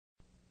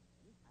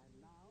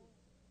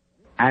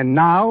And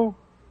now,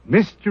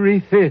 Mystery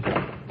Theater.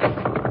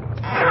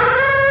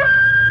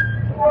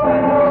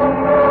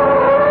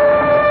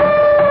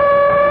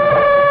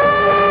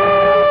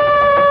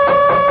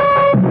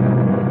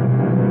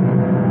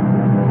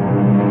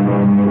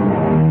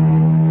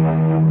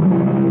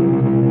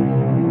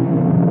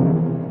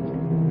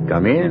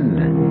 Come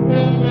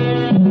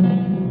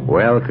in.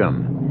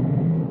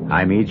 Welcome.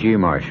 I'm E.G.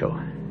 Marshall.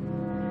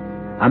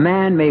 A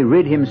man may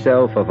rid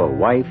himself of a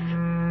wife,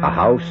 a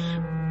house,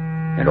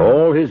 and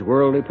all his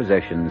worldly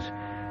possessions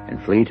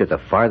and flee to the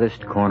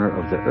farthest corner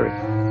of the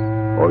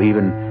earth, or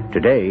even,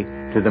 today,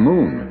 to the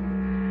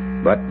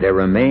moon. But there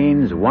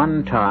remains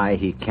one tie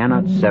he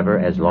cannot sever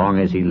as long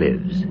as he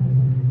lives,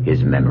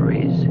 his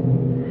memories.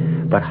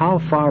 But how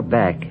far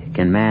back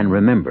can man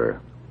remember?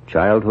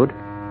 Childhood?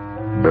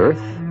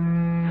 Birth?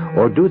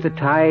 Or do the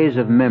ties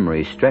of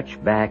memory stretch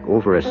back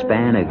over a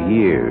span of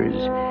years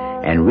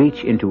and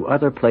reach into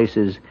other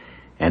places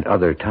and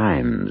other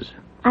times?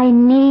 I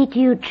need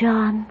you,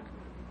 John.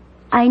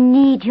 I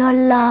need your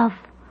love.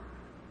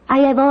 I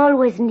have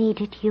always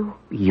needed you.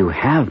 You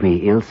have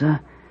me, Ilsa.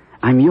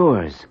 I'm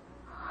yours.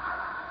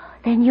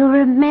 Then you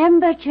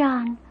remember,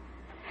 John.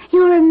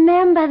 You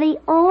remember the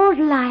old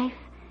life.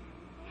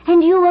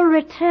 And you will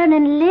return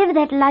and live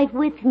that life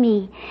with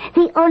me.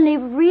 The only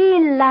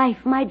real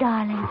life, my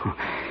darling.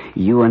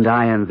 You and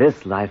I in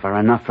this life are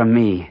enough for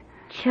me.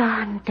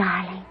 John,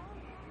 darling.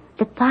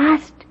 The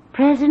past,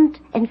 present,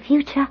 and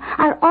future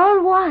are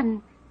all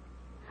one.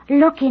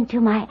 Look into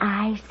my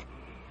eyes.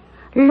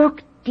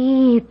 Look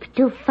deep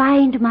to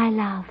find my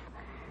love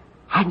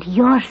and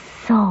your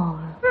soul.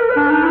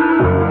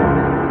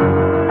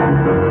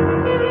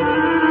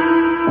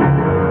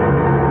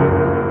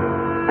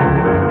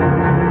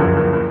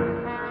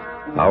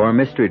 Our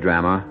mystery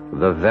drama,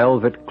 The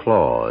Velvet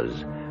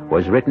Claws,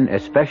 was written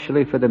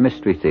especially for the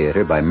Mystery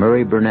Theater by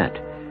Murray Burnett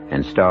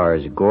and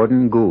stars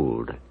Gordon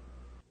Gould.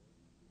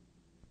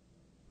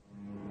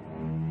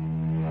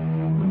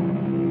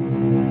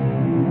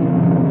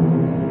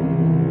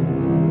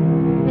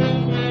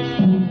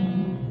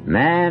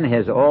 Man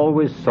has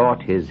always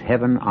sought his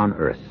heaven on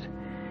earth.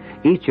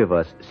 Each of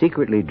us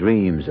secretly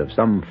dreams of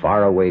some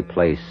faraway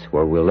place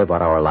where we'll live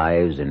out our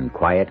lives in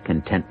quiet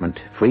contentment,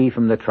 free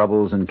from the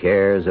troubles and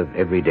cares of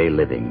everyday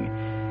living.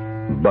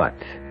 But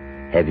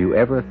have you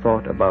ever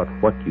thought about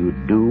what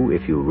you'd do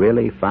if you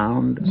really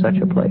found such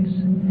a place?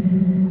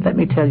 Let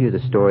me tell you the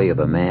story of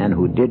a man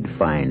who did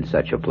find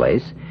such a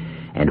place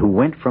and who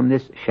went from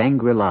this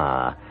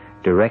Shangri-La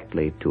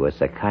directly to a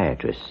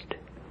psychiatrist.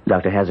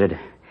 Dr. Hazard,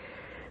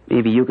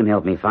 maybe you can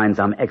help me find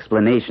some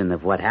explanation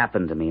of what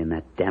happened to me in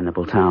that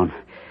damnable town.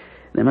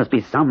 There must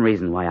be some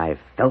reason why I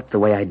felt the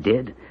way I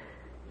did,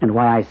 and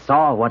why I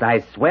saw what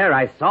I swear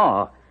I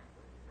saw.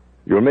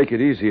 You'll make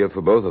it easier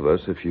for both of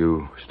us if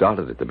you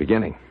started at the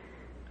beginning.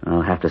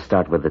 I'll have to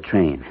start with the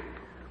train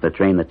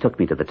that took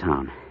me to the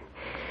town.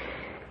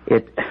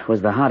 It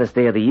was the hottest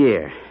day of the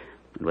year,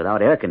 and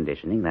without air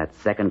conditioning, that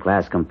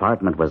second-class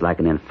compartment was like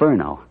an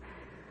inferno.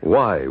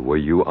 Why were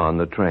you on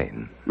the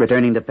train?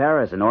 Returning to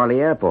Paris and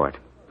Orly Airport.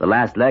 The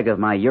last leg of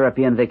my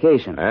European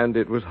vacation. And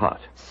it was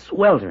hot.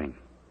 Sweltering.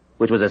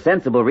 Which was a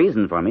sensible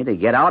reason for me to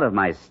get out of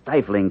my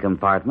stifling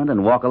compartment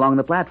and walk along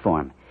the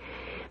platform.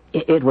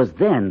 It was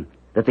then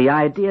that the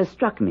idea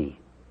struck me.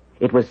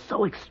 It was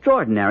so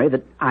extraordinary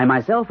that I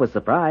myself was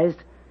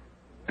surprised.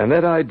 And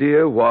that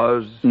idea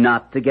was?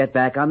 Not to get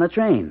back on the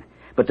train,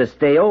 but to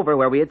stay over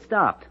where we had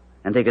stopped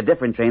and take a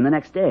different train the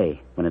next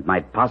day, when it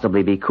might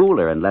possibly be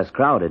cooler and less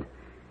crowded.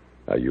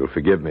 You'll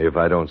forgive me if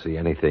I don't see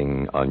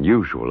anything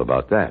unusual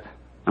about that.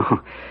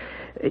 Oh,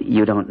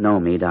 you don't know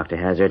me, Dr.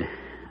 Hazard.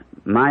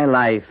 My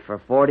life for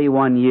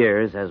 41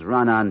 years has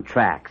run on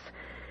tracks,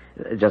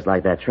 just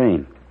like that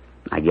train.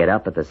 I get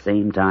up at the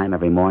same time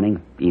every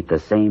morning, eat the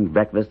same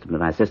breakfast that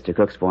my sister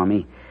cooks for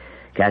me,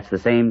 catch the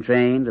same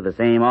train to the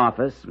same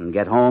office, and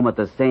get home at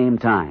the same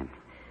time.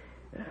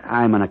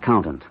 I'm an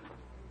accountant,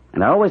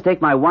 and I always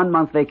take my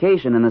 1-month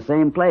vacation in the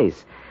same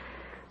place.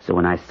 So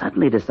when I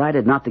suddenly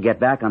decided not to get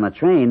back on the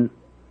train,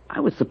 I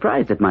was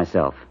surprised at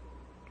myself.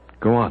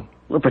 Go on.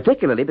 Well,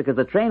 particularly because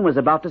the train was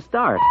about to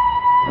start.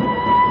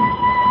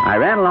 I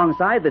ran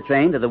alongside the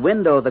train to the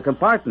window of the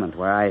compartment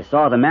where I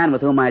saw the man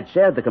with whom I'd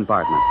shared the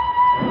compartment.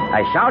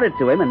 I shouted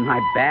to him in my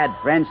bad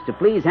French to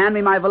please hand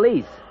me my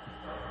valise.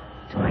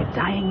 To my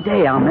dying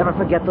day, I'll never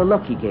forget the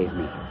look he gave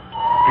me.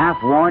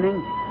 Half warning,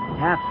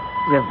 half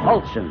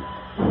revulsion.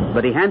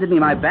 But he handed me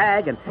my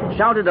bag and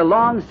shouted a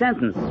long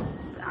sentence.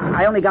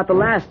 I only got the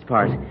last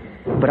part,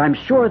 but I'm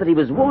sure that he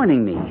was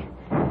warning me.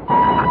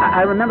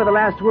 I remember the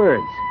last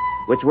words,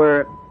 which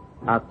were,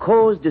 à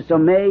cause du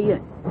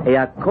sommeil et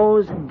à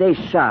cause des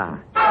chats.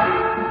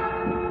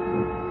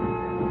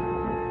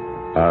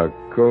 À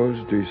cause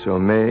du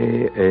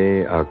sommeil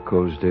et à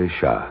cause des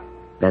chats.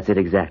 That's it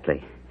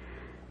exactly.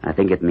 I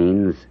think it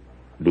means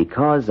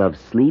because of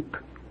sleep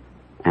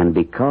and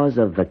because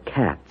of the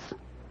cats.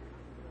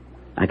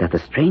 I got the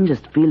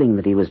strangest feeling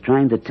that he was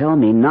trying to tell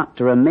me not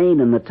to remain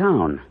in the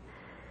town.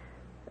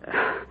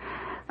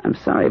 I'm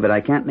sorry, but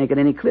I can't make it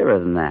any clearer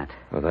than that.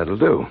 Well, that'll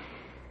do.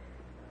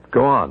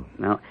 Go on.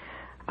 Well,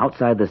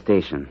 outside the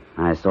station,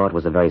 I saw it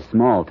was a very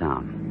small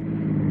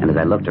town. And as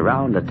I looked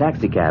around, a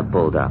taxicab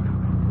pulled up.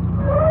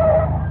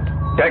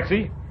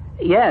 Taxi?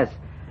 Yes.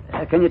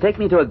 Can you take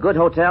me to a good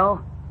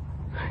hotel?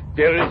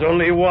 There is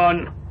only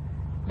one.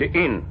 The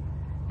inn.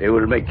 They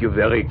will make you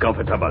very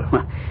comfortable.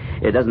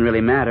 It doesn't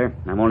really matter.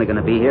 I'm only going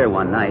to be here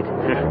one night.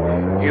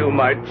 You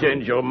might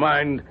change your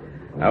mind.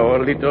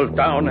 Our little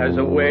town has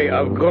a way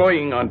of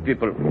growing on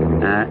people.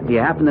 Do you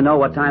happen to know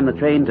what time the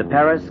train to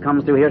Paris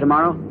comes through here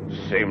tomorrow?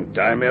 Same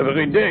time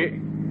every day.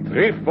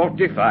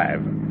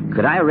 3:45.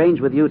 Could I arrange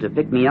with you to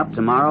pick me up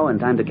tomorrow in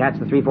time to catch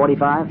the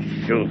 3:45?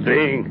 Sure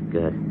thing.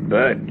 Good.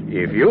 But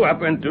if you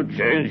happen to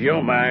change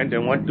your mind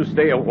and want to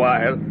stay a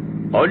while,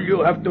 all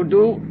you have to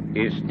do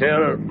is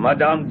tell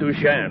Madame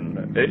Duchesne.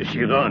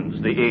 She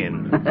runs the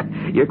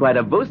inn. You're quite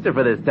a booster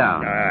for this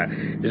town.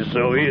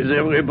 So is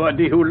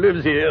everybody who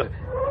lives here.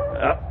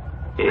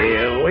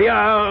 Here we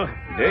are,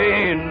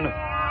 the inn.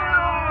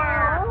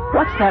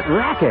 What's that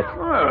racket?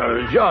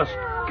 Just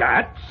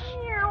cats.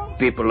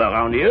 People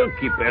around here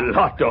keep a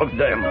lot of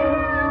them.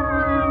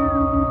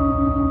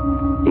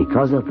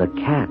 Because of the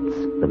cats,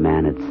 the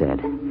man had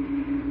said.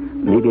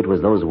 Maybe it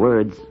was those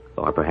words,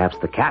 or perhaps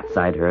the cats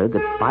I'd heard,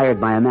 that fired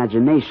my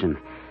imagination,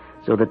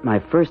 so that my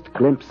first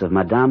glimpse of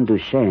Madame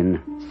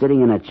Duchesne,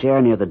 sitting in a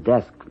chair near the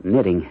desk,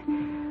 knitting,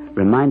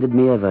 reminded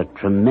me of a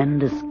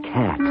tremendous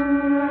cat,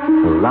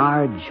 a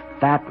large,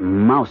 fat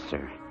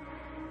mouser.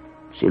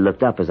 She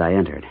looked up as I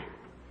entered.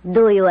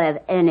 Do you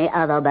have any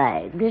other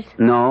bags?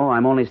 No,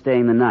 I'm only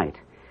staying the night.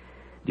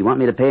 Do you want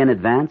me to pay in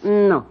advance?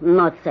 No,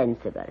 not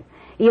sensible.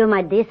 You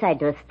might decide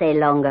to stay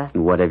longer.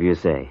 Whatever you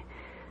say.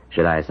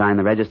 Should I sign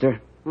the register?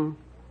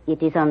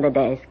 It is on the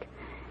desk.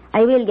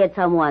 I will get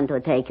someone to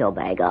take your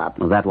bag up.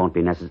 Well, that won't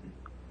be necessary.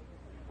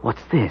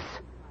 What's this?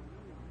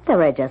 The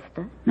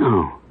register.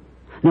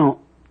 No.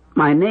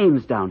 My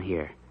name's down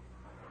here.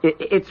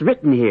 It's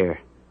written here.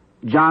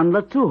 John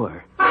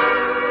Latour.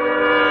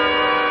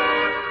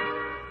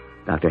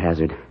 Dr.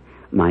 Hazard,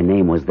 my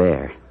name was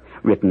there.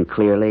 Written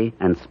clearly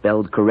and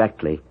spelled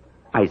correctly.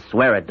 I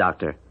swear it,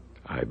 Doctor.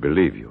 I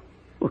believe you.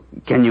 Well,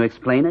 can you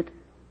explain it?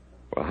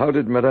 Well, how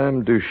did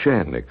Madame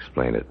Duchesne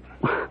explain it?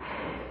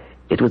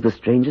 It was the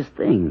strangest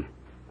thing.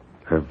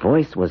 Her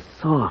voice was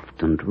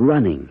soft and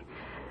running,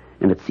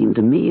 and it seemed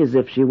to me as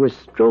if she were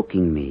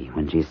stroking me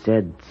when she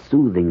said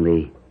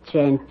soothingly,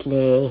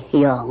 Gently,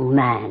 young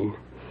man.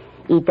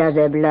 It does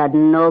the blood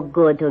no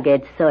good to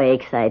get so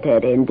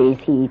excited in this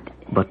heat.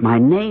 But my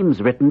name's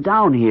written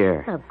down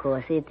here. Of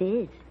course it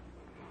is.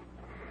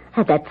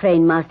 That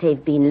train must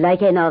have been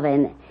like an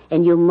oven,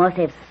 and you must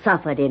have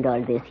suffered in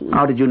all this heat.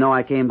 How did you know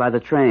I came by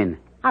the train?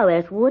 How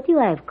else would you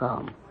have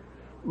come?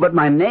 But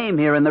my name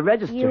here in the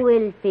register. You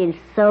will feel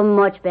so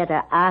much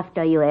better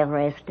after you have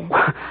rested.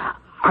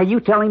 Are you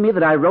telling me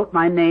that I wrote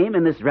my name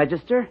in this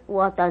register?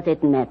 What does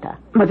it matter?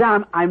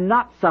 Madame, I'm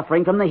not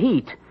suffering from the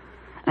heat.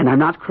 And I'm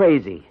not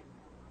crazy.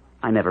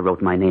 I never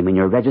wrote my name in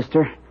your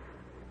register.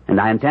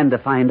 And I intend to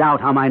find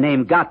out how my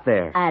name got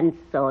there. And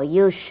so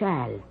you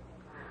shall.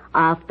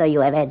 After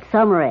you have had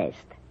some rest.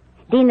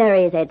 Dinner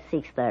is at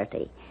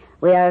 6:30.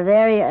 We are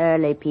very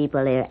early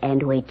people here,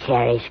 and we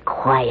cherish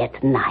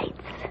quiet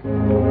nights.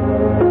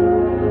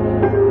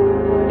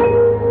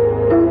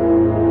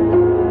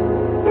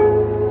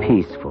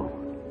 Peaceful.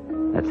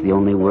 That's the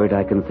only word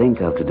I can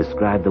think of to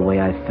describe the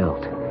way I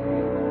felt.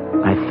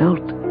 I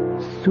felt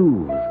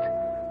soothed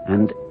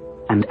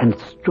and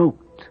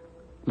stroked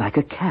like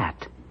a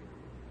cat.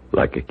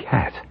 Like a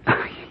cat?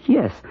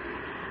 Yes.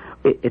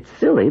 It's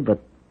silly, but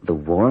the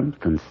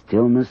warmth and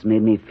stillness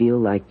made me feel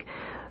like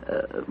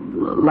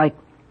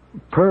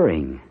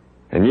purring.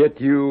 And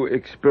yet you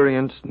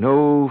experienced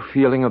no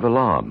feeling of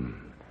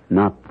alarm?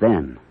 Not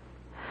then.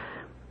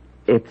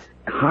 It's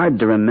hard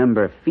to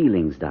remember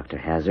feelings, Dr.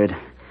 Hazard,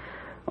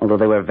 although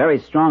they were very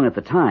strong at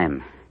the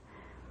time.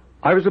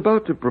 I was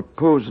about to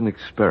propose an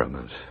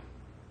experiment.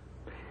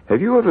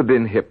 Have you ever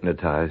been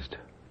hypnotized?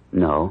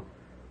 No.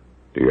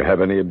 Do you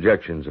have any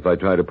objections if I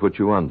try to put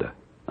you under?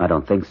 I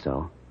don't think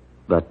so.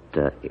 But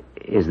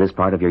is this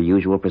part of your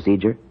usual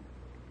procedure?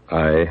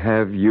 I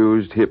have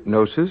used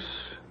hypnosis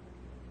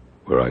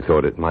where I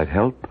thought it might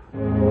help.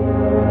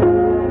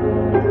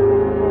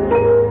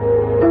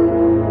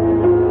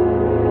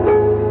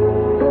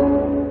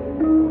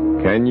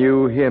 Can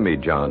you hear me,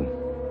 John?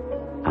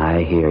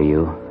 I hear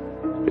you.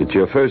 It's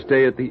your first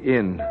day at the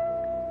inn.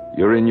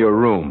 You're in your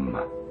room.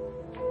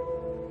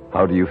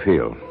 How do you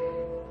feel?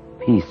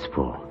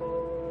 Peaceful.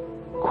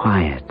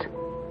 Quiet.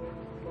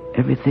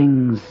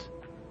 Everything's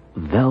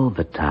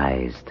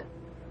velvetized.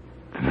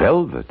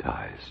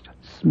 Velvetized?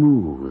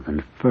 Smooth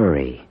and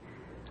furry,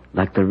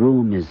 like the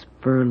room is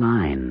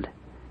fur-lined.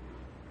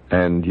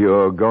 And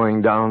you're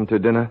going down to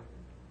dinner?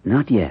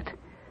 Not yet.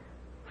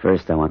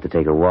 First, I want to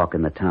take a walk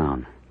in the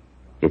town.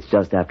 It's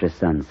just after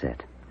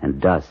sunset, and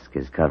dusk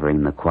is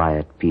covering the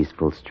quiet,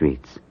 peaceful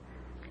streets.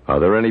 Are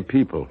there any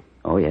people?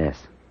 Oh,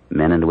 yes.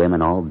 Men and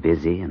women all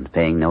busy and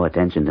paying no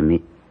attention to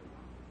me.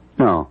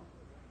 No,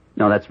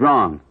 that's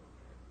wrong.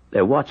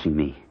 They're watching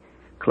me.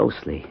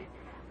 Closely.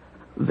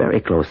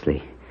 Very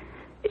closely.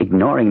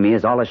 Ignoring me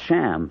is all a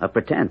sham, a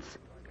pretense.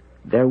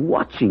 They're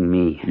watching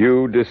me.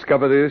 You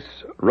discover this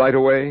right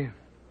away?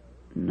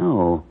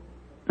 No,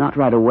 not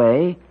right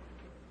away.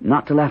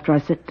 Not till after I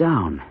sit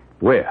down.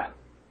 Where?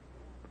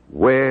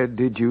 Where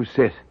did you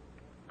sit?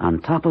 On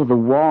top of the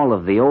wall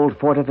of the old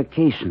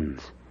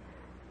fortifications.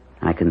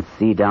 I can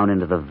see down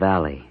into the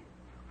valley.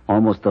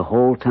 Almost the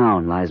whole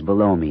town lies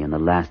below me in the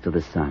last of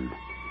the sun.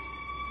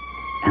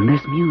 And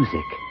there's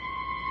music.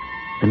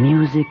 The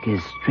music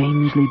is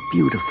strangely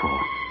beautiful.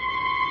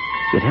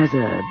 It has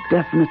a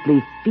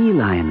definitely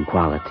feline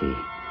quality.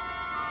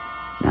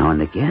 Now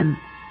and again,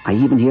 I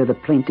even hear the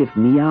plaintive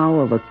meow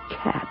of a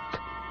cat.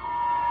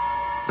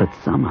 But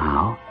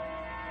somehow,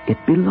 it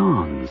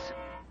belongs.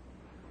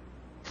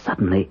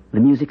 Suddenly,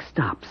 the music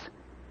stops.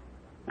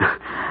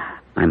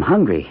 I'm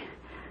hungry,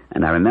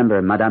 and I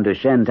remember Madame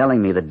Duchesne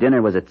telling me that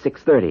dinner was at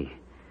 6:30.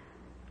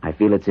 I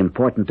feel it's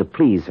important to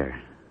please her.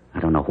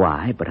 I don't know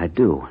why, but I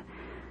do.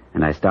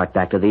 And I start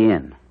back to the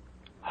inn.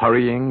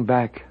 Hurrying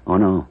back? Oh,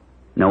 no.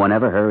 No one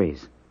ever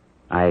hurries.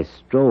 I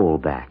stroll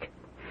back,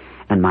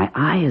 and my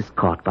eye is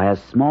caught by a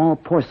small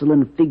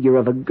porcelain figure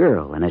of a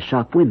girl in a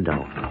shop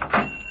window.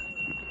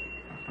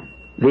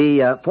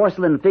 The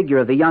porcelain figure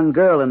of the young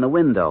girl in the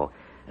window.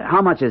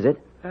 How much is it?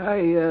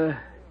 I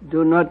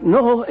do not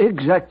know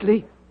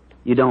exactly.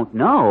 You don't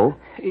know?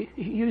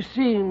 You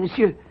see,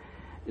 monsieur,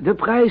 the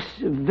price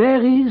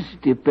varies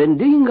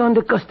depending on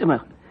the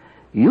customer.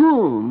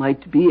 You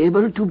might be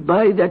able to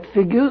buy that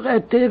figure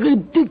at a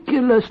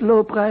ridiculous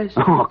low price.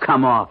 Oh,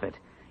 come off it.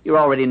 You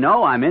already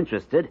know I'm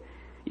interested.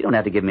 You don't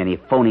have to give me any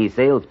phony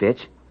sales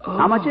pitch.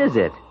 How much is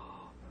it?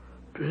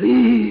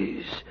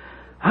 Please.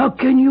 How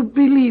can you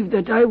believe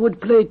that I would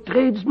play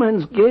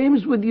tradesman's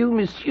games with you,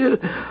 monsieur?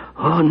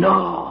 Oh,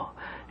 no.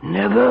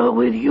 Never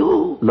with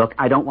you. Look,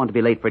 I don't want to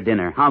be late for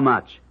dinner. How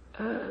much?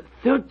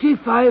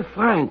 35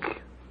 francs.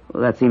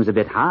 Well, that seems a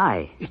bit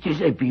high. It is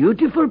a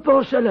beautiful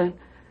porcelain.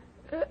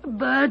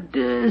 But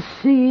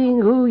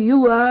seeing who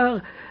you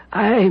are,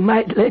 I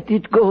might let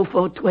it go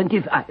for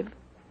 25.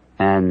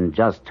 And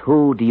just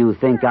who do you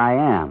think I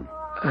am?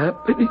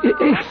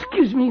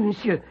 Excuse me,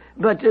 monsieur,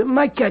 but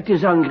my cat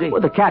is hungry. Well,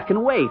 the cat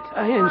can wait.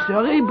 I am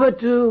sorry,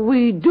 but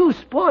we do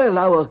spoil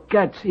our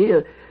cats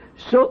here.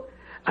 So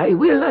I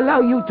will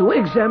allow you to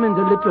examine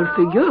the little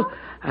figure,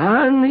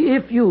 and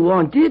if you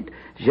want it,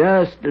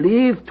 just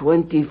leave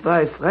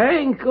 25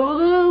 francs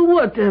or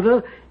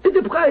whatever.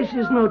 The price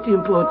is not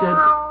important.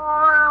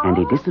 And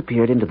he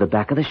disappeared into the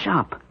back of the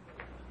shop.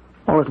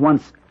 All at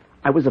once,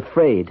 I was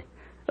afraid.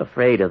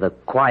 Afraid of the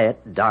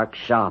quiet, dark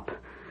shop.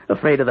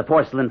 Afraid of the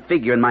porcelain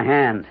figure in my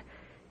hand.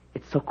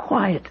 It's so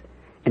quiet,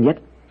 and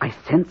yet I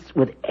sense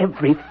with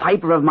every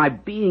fiber of my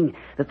being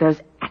that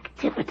there's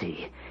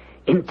activity.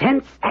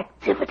 Intense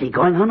activity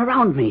going on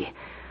around me.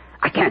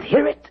 I can't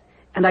hear it,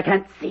 and I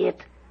can't see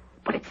it,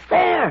 but it's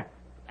there,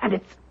 and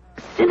it's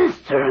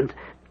sinister and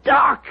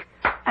dark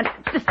and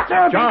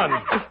disturbing.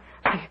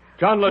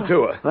 John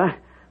Latua.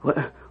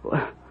 What?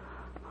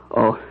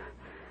 Oh,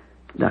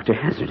 Dr.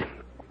 Hazard.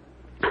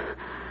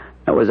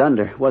 I was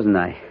under, wasn't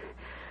I?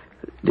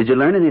 Did you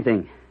learn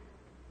anything?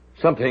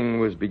 Something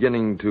was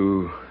beginning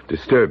to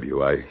disturb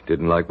you. I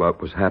didn't like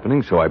what was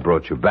happening, so I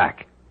brought you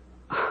back.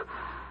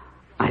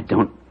 I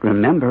don't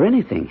remember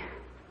anything.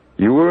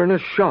 You were in a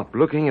shop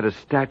looking at a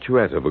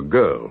statuette of a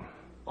girl.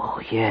 Oh,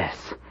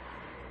 yes.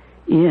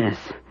 Yes.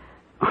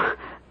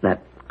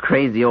 That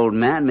crazy old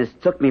man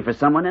mistook me for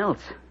someone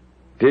else.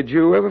 Did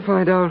you ever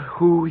find out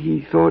who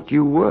he thought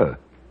you were?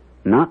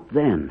 Not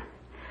then.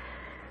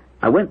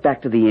 I went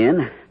back to the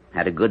inn,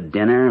 had a good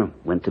dinner,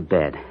 went to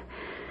bed.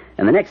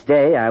 And the next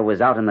day, I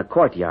was out in the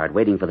courtyard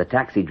waiting for the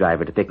taxi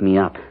driver to pick me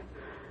up.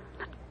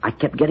 I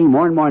kept getting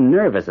more and more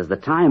nervous as the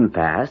time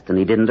passed, and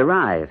he didn't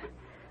arrive.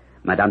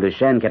 Madame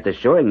Duchesne kept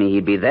assuring me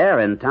he'd be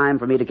there in time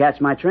for me to catch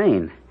my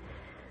train.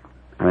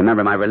 I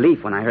remember my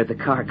relief when I heard the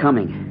car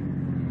coming.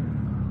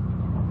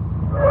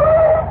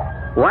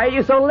 Why are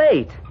you so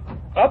late?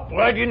 Up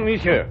right in,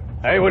 monsieur.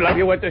 I will have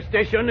you at the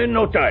station in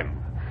no time.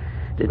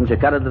 Didn't you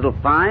cut a little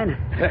fine?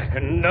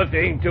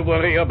 Nothing to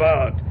worry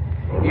about.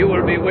 You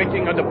will be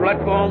waiting on the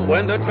platform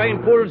when the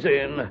train pulls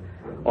in.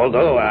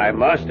 Although I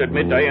must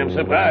admit I am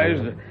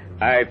surprised.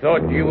 I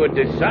thought you would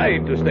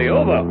decide to stay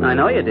over. I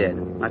know you did.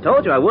 I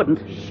told you I wouldn't.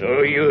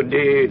 So you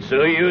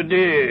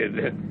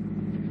did.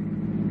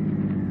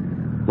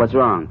 What's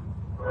wrong?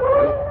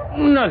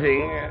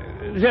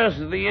 Nothing. Just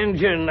the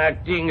engine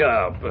acting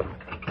up.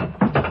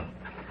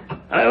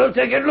 I will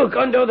take a look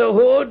under the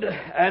hood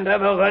and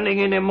have her running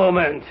in a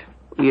moment.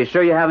 Are you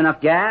sure you have enough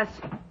gas?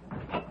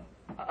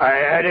 I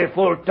had a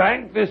full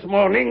tank this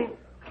morning.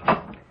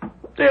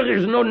 There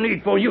is no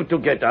need for you to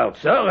get out,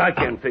 sir. I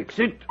can fix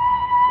it.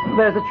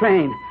 There's the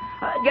train.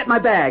 Get my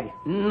bag.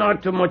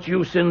 Not too much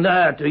use in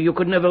that. You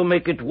could never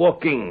make it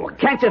working.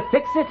 Can't you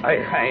fix it?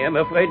 I am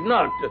afraid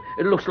not.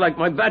 It looks like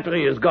my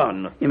battery is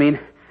gone. You mean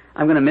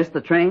I'm going to miss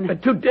the train?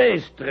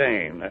 Today's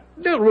train.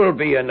 There will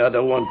be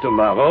another one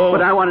tomorrow.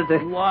 But I wanted to...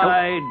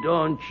 Why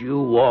don't you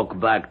walk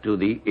back to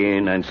the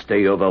inn and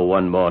stay over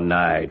one more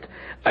night?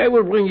 I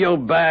will bring your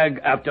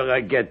bag after I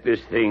get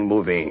this thing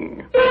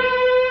moving.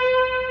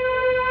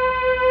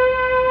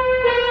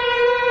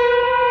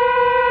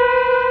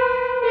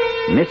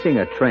 Missing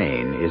a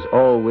train is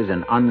always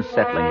an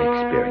unsettling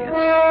experience.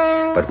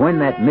 But when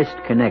that missed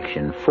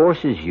connection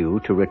forces you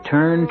to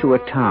return to a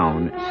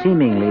town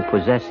seemingly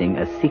possessing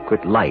a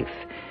secret life,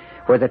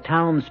 where the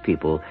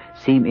townspeople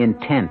seem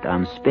intent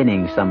on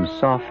spinning some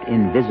soft,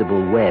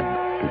 invisible web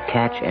to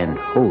catch and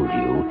hold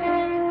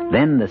you,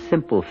 then the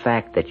simple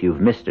fact that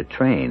you've missed a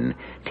train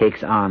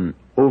takes on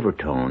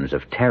overtones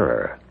of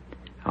terror.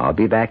 I'll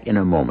be back in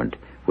a moment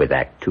with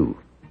Act 2.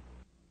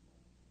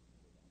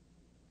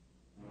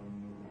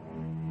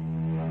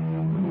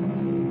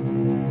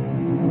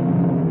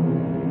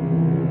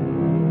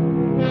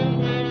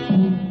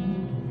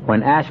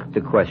 When asked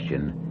the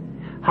question,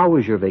 "How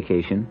was your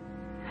vacation?"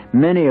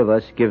 many of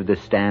us give the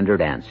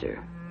standard answer: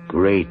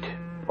 "Great.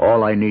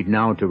 All I need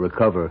now to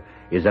recover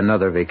is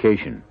another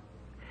vacation."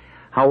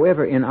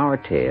 However, in our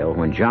tale,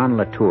 when John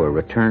Latour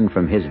returned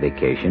from his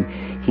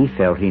vacation, he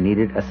felt he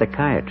needed a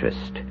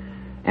psychiatrist.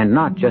 And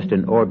not just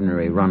an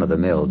ordinary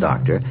run-of-the-mill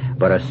doctor,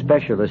 but a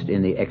specialist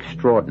in the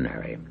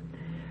extraordinary.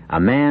 A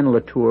man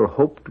Latour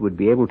hoped would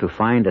be able to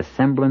find a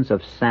semblance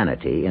of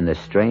sanity in the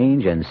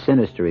strange and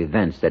sinister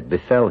events that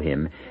befell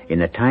him in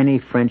the tiny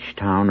French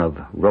town of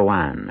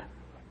Roanne.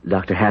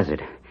 Dr.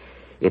 Hazard,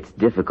 it's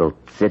difficult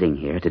sitting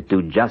here to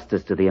do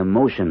justice to the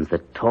emotions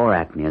that tore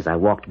at me as I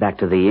walked back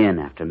to the inn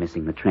after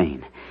missing the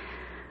train.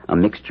 A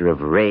mixture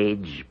of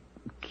rage,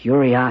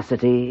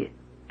 curiosity,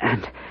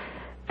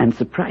 and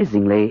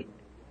surprisingly,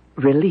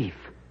 relief.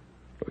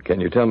 Can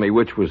you tell me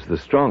which was the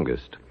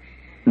strongest?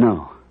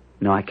 No,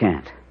 I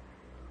can't.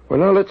 Well,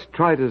 now let's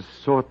try to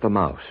sort them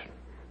out.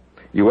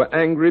 You were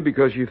angry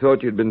because you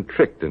thought you'd been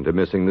tricked into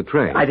missing the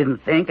train. I didn't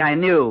think, I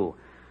knew.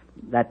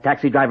 That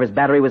taxi driver's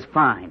battery was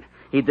fine.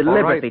 He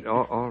deliberately...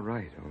 All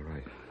right.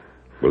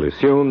 We'll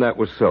assume that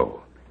was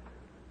so.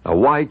 Now,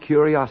 why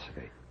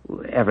curiosity?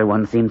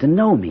 Everyone seemed to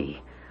know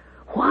me.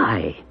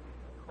 Why?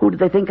 Who did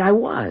they think I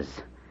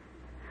was?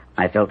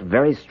 I felt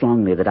very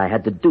strongly that I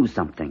had to do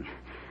something.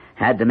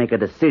 Had to make a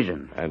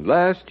decision. And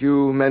last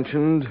you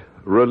mentioned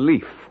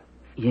relief.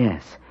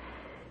 Yes.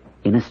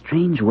 In a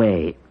strange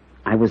way,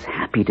 I was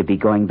happy to be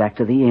going back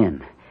to the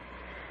inn.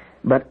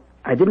 But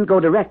I didn't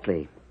go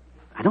directly.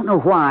 I don't know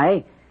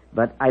why,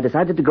 but I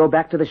decided to go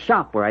back to the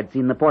shop where I'd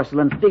seen the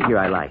porcelain figure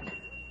I liked.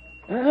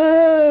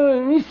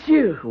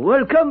 Monsieur,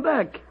 welcome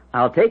back.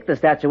 I'll take the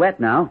statuette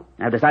now.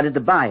 I've decided to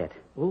buy it.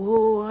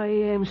 Oh, I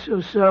am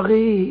so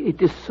sorry.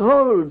 It is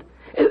sold.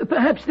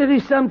 Perhaps there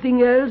is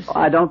something else.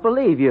 I don't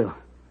believe you.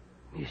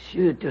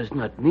 Monsieur does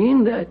not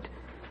mean that.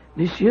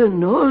 Monsieur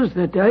knows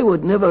that I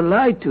would never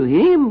lie to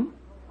him.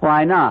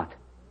 Why not?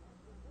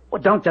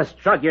 Well, don't just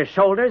shrug your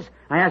shoulders.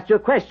 I asked you a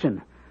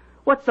question.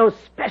 What's so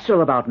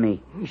special about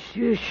me?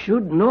 Monsieur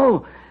should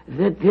know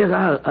that there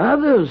are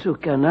others who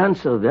can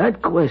answer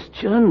that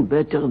question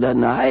better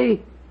than I.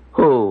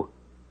 Who?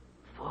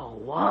 For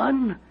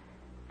one,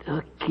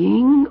 the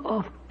King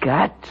of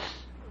Cats.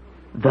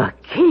 The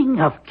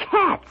King of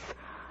Cats?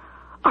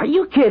 Are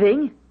you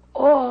kidding?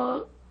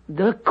 Or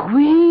the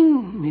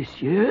Queen,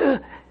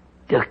 monsieur.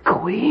 The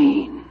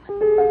Queen.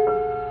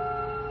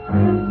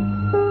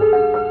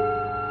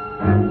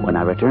 When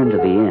I returned to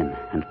the inn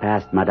and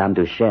passed Madame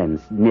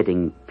Duchesne's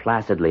knitting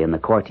placidly in the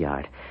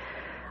courtyard,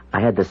 I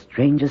had the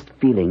strangest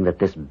feeling that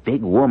this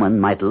big woman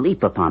might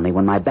leap upon me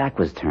when my back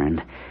was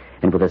turned,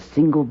 and with a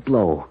single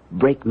blow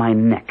break my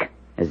neck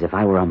as if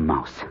I were a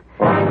mouse.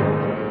 At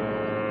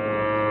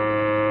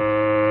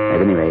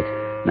any rate,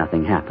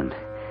 nothing happened.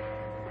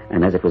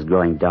 And as it was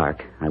growing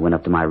dark, I went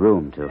up to my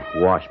room to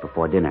wash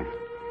before dinner.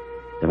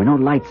 There were no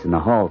lights in the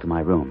hall to my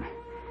room.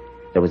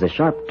 There was a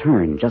sharp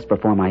turn just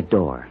before my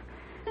door,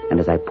 and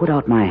as I put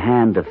out my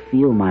hand to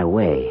feel my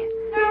way,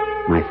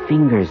 my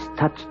fingers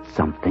touched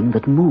something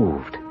that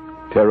moved.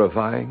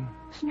 Terrifying?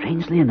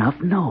 Strangely enough,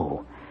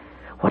 no.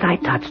 What I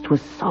touched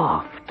was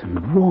soft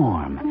and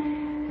warm,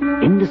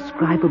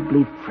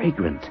 indescribably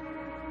fragrant,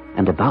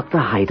 and about the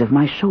height of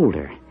my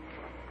shoulder.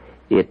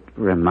 It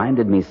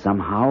reminded me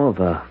somehow of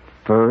a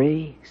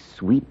furry,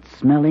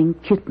 sweet-smelling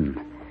kitten.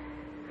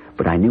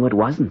 But I knew it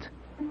wasn't,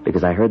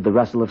 because I heard the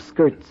rustle of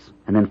skirts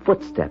and then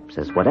footsteps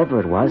as whatever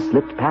it was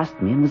slipped past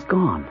me and was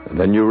gone. And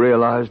then you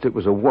realized it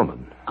was a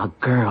woman. A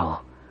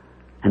girl.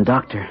 And,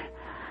 Doctor,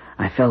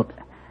 I felt...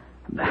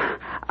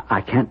 I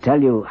can't tell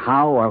you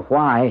how or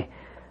why,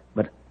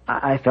 but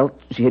I felt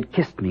she had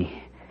kissed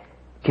me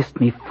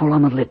full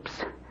on the lips.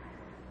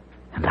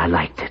 And I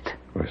liked it.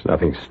 There's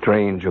nothing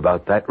strange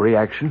about that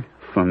reaction.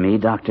 For me,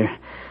 Doctor,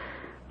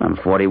 I'm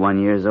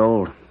 41 years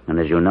old, and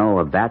as you know,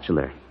 a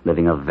bachelor,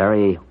 living a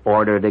very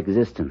ordered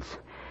existence.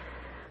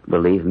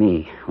 Believe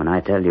me when I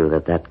tell you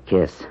that that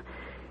kiss,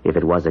 if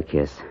it was a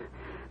kiss,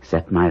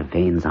 set my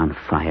veins on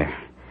fire.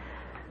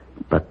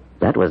 But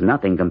that was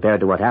nothing compared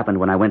to what happened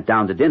when I went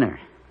down to dinner.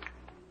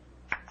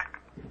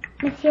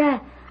 Monsieur,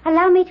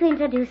 Allow me to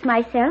introduce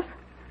myself.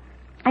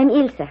 I'm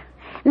Ilse,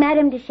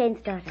 Madame Duchesne's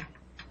daughter.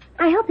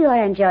 I hope you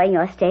are enjoying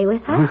your stay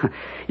with us.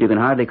 You can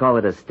hardly call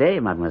it a stay,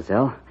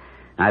 mademoiselle.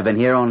 I've been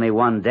here only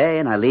one day,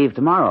 and I leave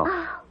tomorrow.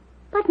 Oh,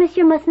 but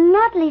monsieur must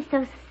not leave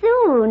so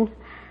soon.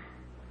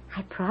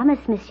 I promise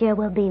monsieur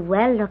will be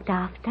well looked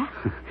after.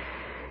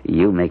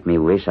 You make me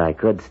wish I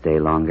could stay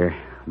longer,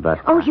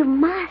 but... Oh, you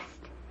must.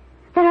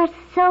 There are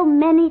so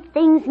many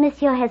things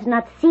monsieur has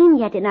not seen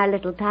yet in our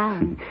little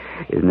town.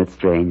 Isn't it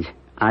strange?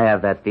 I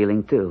have that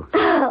feeling, too.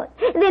 Oh,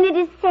 then it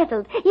is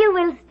settled. You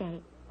will stay.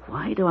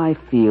 Why do I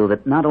feel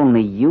that not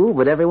only you,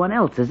 but everyone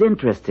else is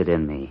interested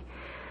in me?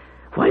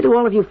 Why do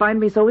all of you find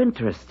me so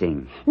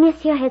interesting?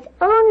 Monsieur has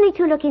only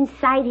to look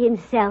inside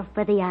himself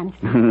for the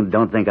answer.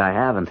 Don't think I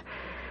haven't.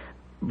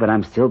 But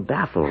I'm still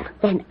baffled.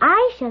 Then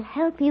I shall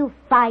help you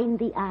find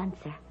the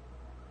answer.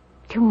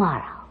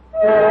 Tomorrow.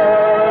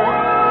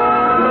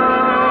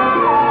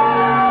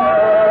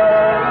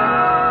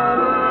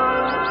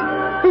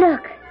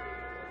 Look.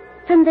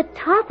 From the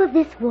top of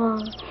this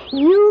wall,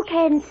 you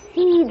can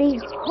see the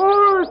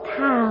whole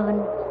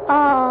town.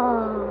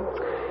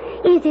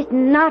 Oh, is it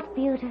not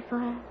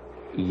beautiful?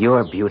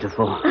 You're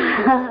beautiful.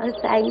 Oh,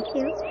 thank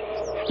you.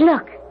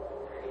 Look,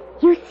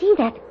 you see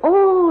that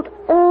old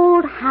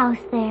house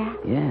there?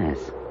 Yes,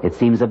 it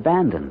seems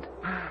abandoned.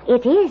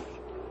 It is.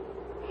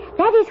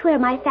 That is where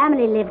my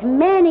family lived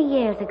many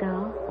years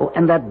ago. Oh,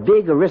 and that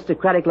big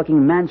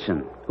aristocratic-looking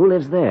mansion. Who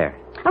lives there?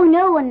 Oh,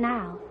 no one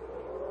now.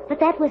 But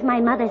that was my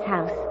mother's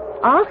house,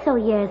 also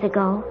years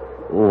ago.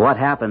 What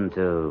happened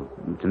to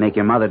make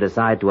your mother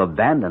decide to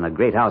abandon a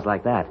great house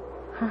like that?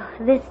 Oh,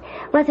 this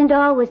wasn't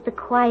always the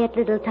quiet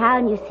little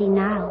town you see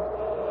now.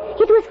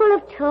 It was full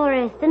of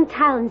tourists and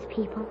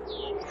townspeople.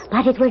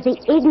 But it was the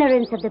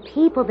ignorance of the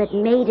people that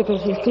made it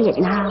as you see it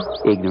now.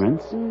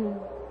 Ignorance?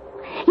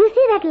 You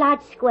see that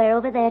large square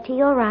over there to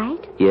your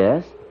right?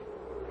 Yes.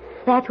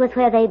 That was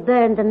where they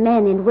burned the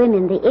men and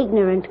women the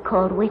ignorant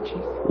called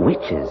witches.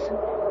 Witches?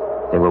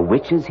 There were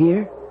witches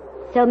here?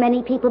 So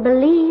many people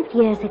believed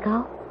years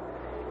ago.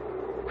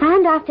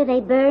 And after they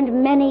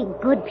burned many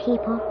good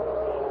people,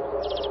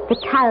 the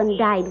town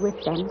died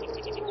with them.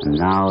 And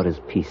now it is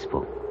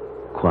peaceful,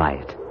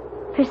 quiet.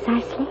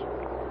 Precisely.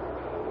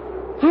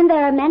 And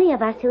there are many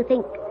of us who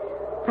think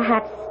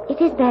perhaps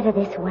it is better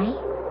this way.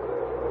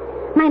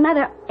 My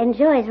mother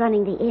enjoys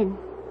running the inn.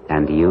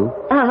 And you?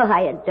 Oh,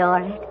 I adore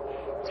it.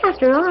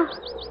 After all,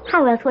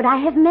 how else would I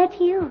have met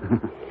you?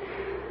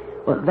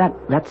 Well,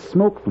 that's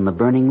smoke from the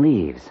burning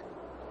leaves.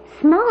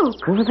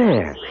 Smoke? Over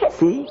there.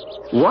 See?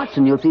 Watch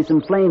and you'll see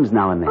some flames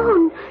now and then.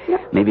 Oh, no.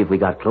 Maybe if we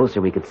got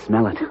closer, we could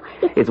smell it.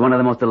 It's one of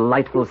the most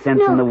delightful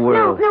scents in the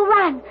world. No,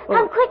 run.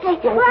 Come quickly.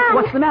 Run.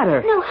 What's the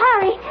matter? No,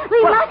 hurry.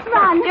 We must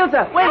run.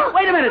 Ilse,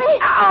 wait a minute.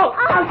 Ow!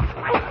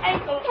 My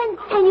ankle.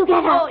 Can you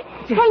get up?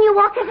 Can you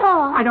walk at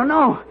all? I don't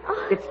know.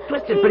 It's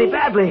twisted pretty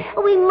badly.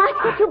 We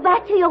must get you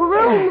back to your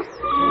room.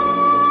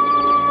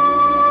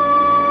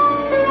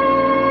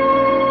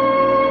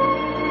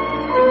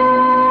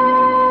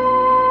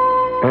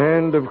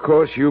 And, of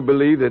course, you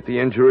believe that the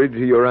injury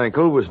to your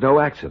ankle was no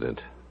accident.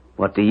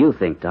 What do you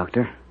think,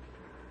 Doctor?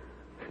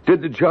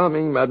 Did the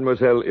charming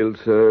Mademoiselle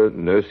Ilse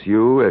nurse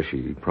you as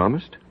she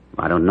promised?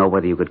 I don't know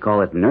whether you could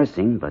call it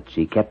nursing, but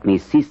she kept me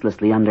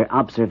ceaselessly under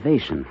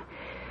observation.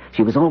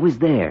 She was always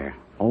there,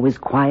 always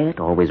quiet,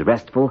 always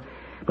restful,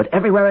 but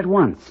everywhere at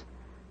once.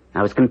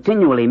 I was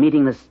continually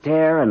meeting the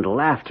stare and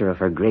laughter of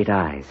her great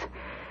eyes.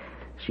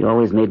 She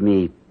always made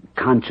me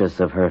conscious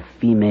of her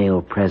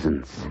female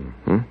presence.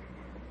 Mm-hmm.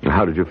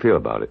 How did you feel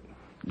about it?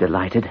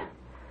 Delighted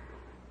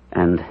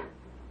and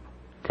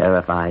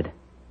terrified.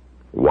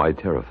 Why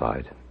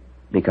terrified?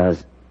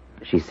 Because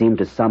she seemed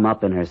to sum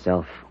up in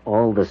herself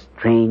all the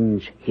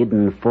strange,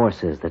 hidden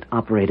forces that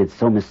operated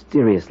so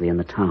mysteriously in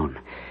the town.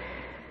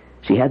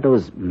 She had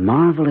those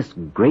marvelous,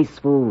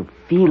 graceful,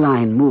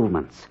 feline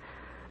movements,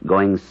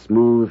 going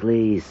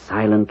smoothly,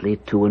 silently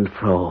to and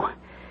fro.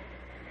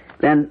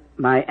 Then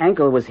my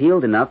ankle was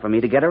healed enough for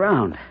me to get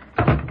around.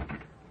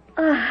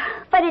 Oh,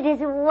 but it is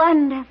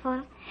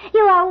wonderful.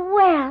 You are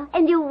well,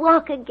 and you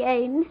walk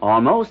again.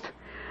 Almost.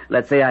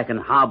 Let's say I can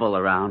hobble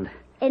around.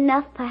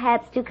 Enough,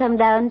 perhaps, to come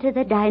down to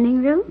the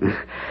dining room?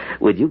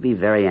 Would you be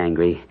very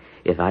angry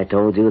if I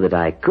told you that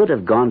I could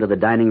have gone to the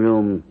dining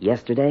room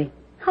yesterday?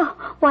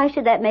 Oh, why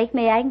should that make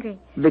me angry?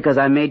 Because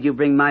I made you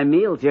bring my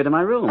meals here to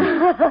my room.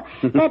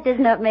 That does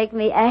not make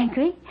me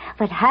angry,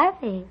 but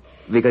happy.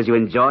 Because you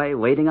enjoy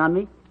waiting on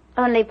me?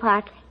 Only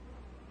partly.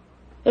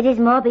 It is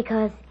more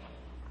because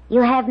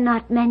you have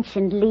not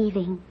mentioned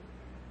leaving,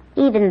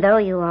 even though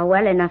you are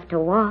well enough to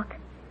walk.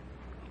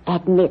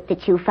 Admit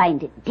that you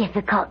find it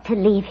difficult to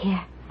leave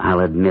here.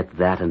 I'll admit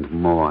that and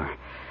more.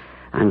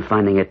 I'm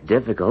finding it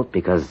difficult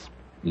because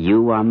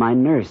you are my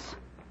nurse.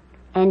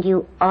 And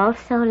you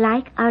also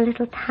like our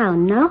little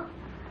town, no?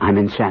 I'm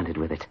enchanted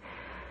with it.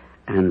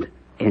 And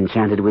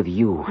enchanted with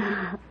you.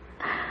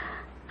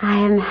 I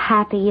am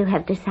happy you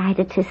have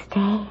decided to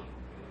stay.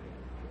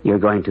 You're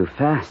going too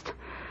fast.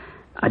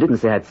 I didn't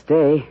say I'd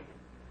stay.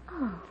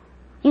 Oh,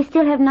 you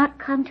still have not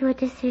come to a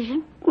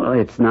decision? Well,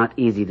 it's not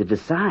easy to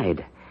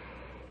decide.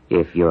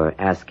 If you're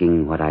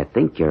asking what I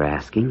think you're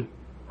asking.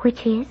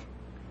 Which is?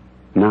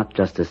 Not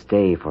just to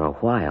stay for a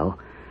while,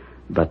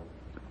 but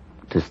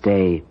to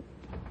stay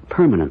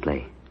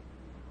permanently.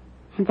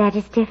 And that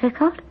is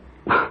difficult?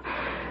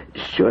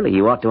 Surely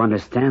you ought to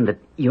understand that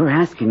you're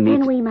asking me...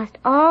 Then we must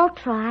all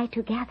try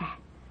together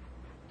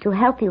to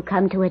help you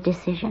come to a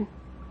decision.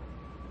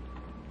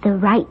 The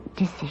right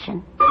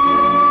decision.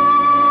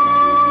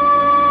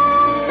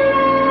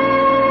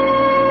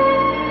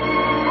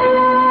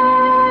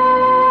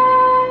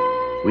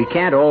 We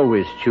can't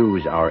always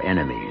choose our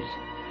enemies,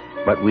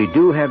 but we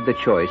do have the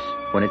choice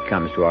when it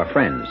comes to our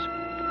friends.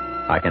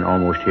 I can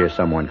almost hear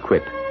someone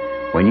quip,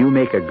 when you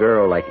make a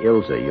girl like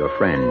Ilsa your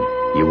friend,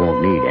 you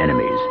won't need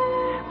enemies.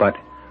 But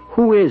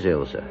who is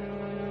Ilsa?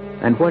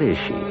 And what is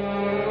she?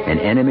 An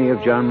enemy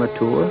of John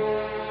Latour?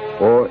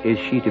 Or is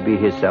she to be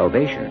his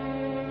salvation?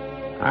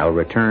 I'll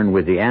return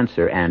with the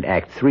answer and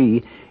Act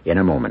 3 in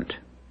a moment.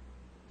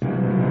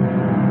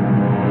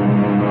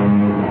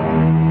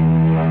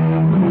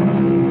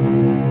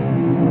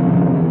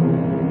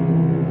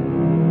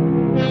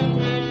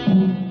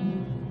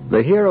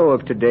 The hero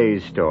of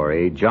today's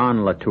story,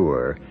 John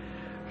Latour,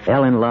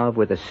 fell in love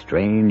with a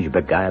strange,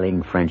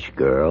 beguiling French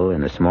girl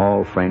in a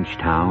small French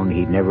town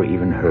he'd never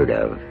even heard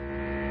of.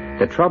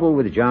 The trouble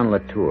with John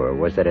Latour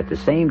was that at the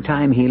same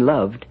time he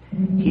loved,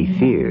 he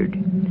feared,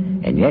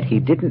 and yet he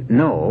didn't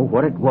know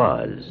what it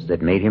was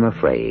that made him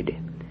afraid.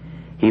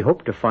 He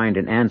hoped to find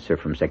an answer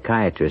from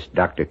psychiatrist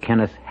Dr.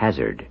 Kenneth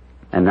Hazard.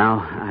 And now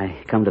I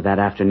come to that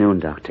afternoon,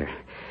 Doctor.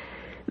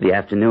 The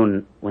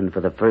afternoon when,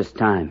 for the first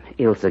time,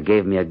 Ilsa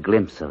gave me a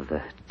glimpse of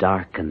the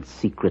dark and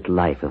secret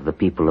life of the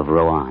people of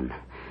Rouen.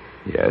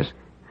 Yes?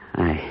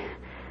 I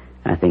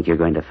think you're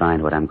going to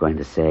find what I'm going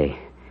to say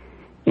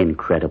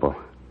incredible.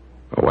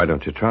 Oh, why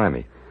don't you try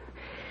me?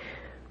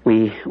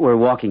 We were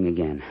walking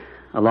again,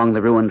 along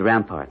the ruined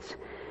ramparts.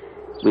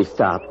 We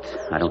stopped,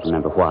 I don't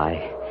remember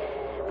why,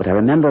 but I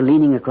remember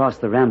leaning across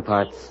the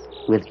ramparts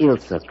with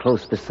Ilsa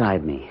close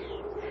beside me.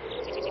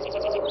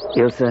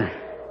 Ilsa,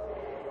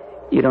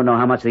 you don't know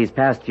how much these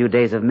past few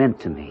days have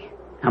meant to me,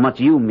 how much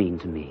you mean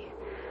to me.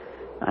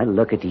 I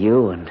look at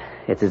you, and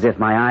it's as if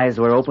my eyes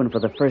were open for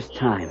the first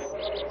time.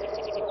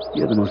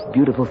 You're the most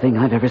beautiful thing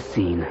I've ever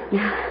seen.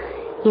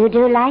 You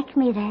do like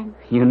me, then?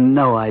 You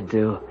know I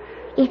do.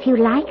 If you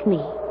like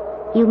me,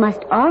 you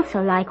must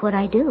also like what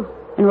I do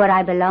and what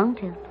I belong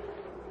to.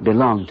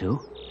 Belong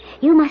to?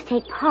 You must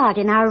take part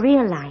in our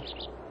real life.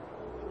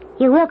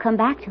 You will come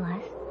back to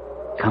us.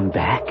 Come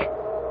back?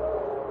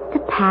 The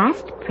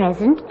past,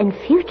 present, and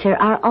future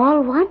are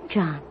all one,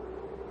 John.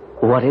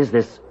 What is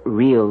this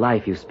real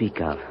life you speak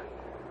of?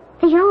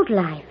 The old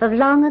life of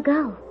long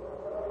ago.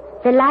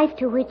 The life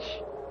to which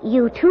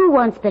you too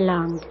once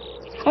belonged,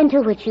 and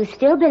to which you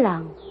still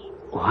belong.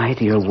 Why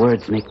do your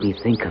words make me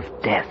think of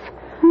death?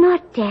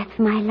 Not death,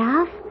 my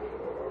love,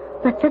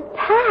 but the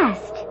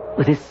past.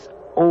 This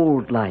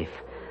old life,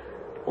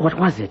 what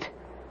was it?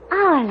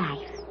 Our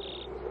life.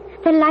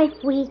 The life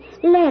we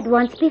led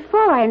once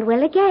before and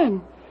will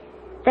again.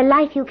 The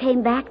life you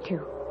came back to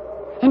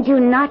and do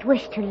not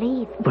wish to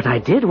leave. But I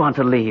did want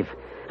to leave.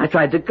 I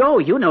tried to go,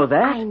 you know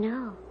that. I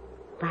know,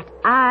 but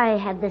I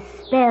have the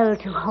spell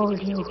to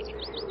hold you.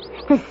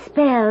 The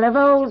spell of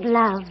old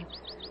love.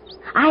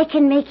 I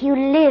can make you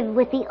live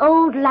with the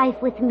old life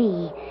with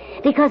me,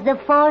 because the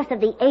force of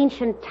the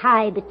ancient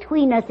tie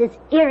between us is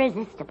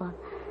irresistible.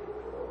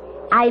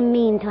 I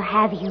mean to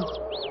have you,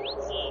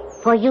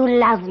 for you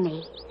love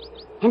me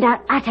and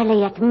are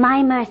utterly at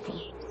my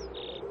mercy.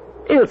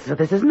 Ilsa,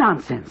 this is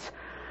nonsense.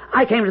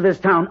 I came to this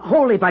town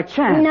wholly by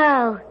chance.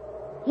 No,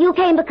 you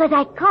came because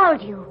I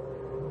called you.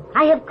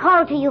 I have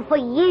called to you for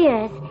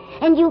years,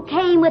 and you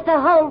came with the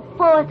whole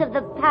force of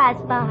the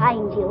past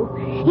behind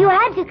you. You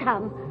had to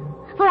come,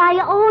 for I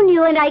own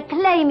you and I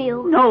claim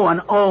you. No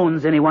one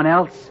owns anyone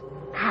else.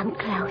 Come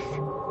close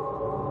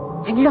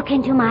and look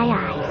into my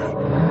eyes.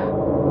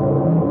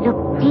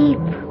 Look deep,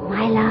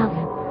 my love,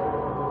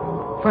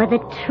 for the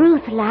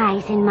truth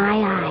lies in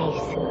my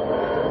eyes.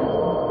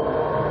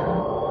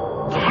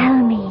 Tell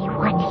me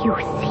what you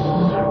see.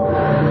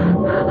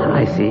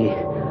 I see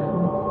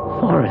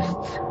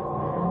forests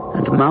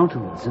and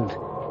mountains and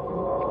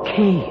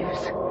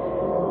caves.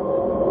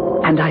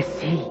 And I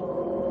see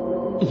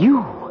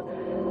you.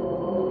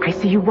 I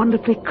see you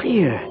wonderfully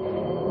clear.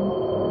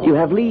 You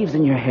have leaves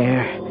in your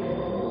hair,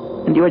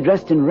 and you are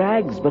dressed in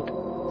rags, but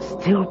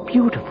still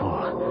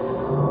beautiful.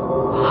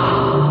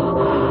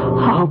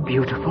 How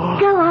beautiful.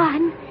 Go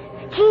on.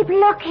 Keep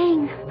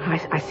looking.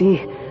 I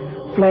see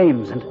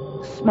flames and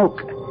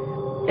smoke.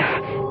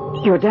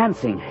 You're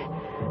dancing.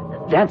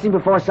 Dancing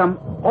before some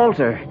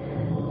altar.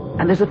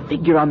 And there's a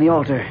figure on the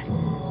altar.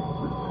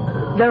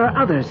 There are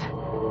others.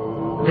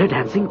 They're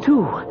dancing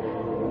too.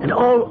 And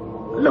all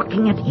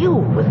looking at you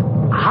with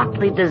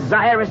hotly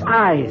desirous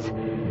eyes.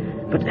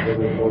 But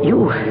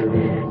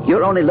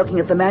you're only looking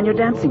at the man you're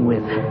dancing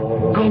with.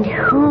 And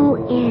who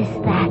is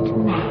that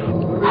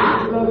man?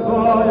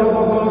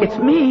 It's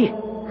me.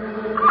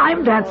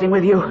 I'm dancing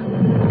with you.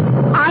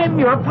 I'm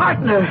your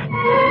partner.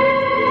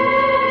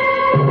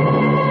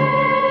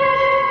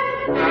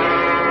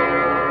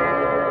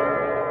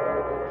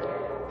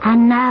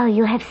 And now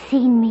you have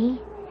seen me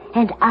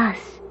and us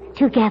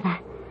together.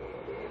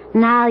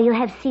 Now you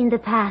have seen the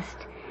past,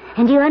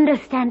 and you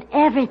understand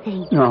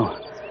everything. No,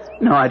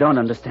 I don't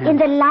understand. In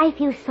the life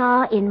you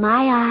saw in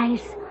my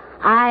eyes,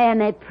 I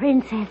am a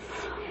princess.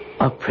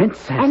 A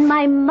princess? And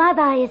my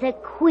mother is a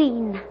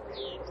queen.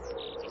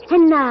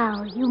 And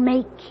now you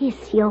may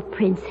kiss your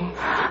princess.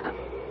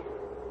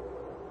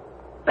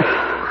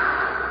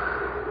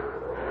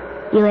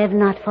 You have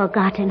not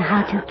forgotten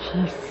how to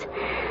kiss.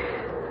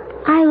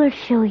 I will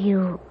show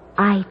you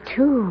I,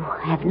 too,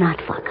 have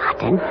not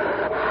forgotten.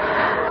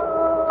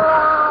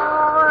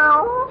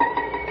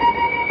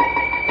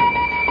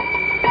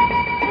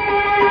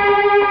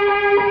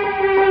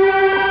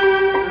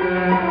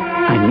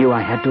 I knew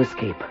I had to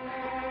escape.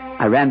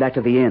 I ran back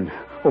to the inn,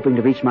 hoping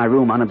to reach my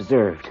room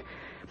unobserved.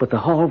 But the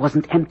hall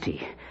wasn't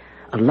empty.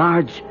 A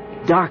large,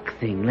 dark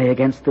thing lay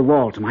against the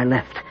wall to my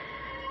left.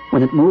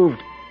 When it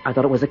moved, I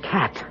thought it was a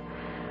cat.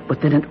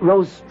 But then it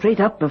rose straight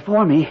up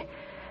before me,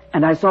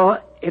 and I saw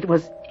it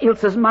was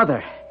Ilse's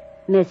mother.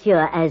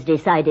 Monsieur has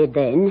decided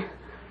then.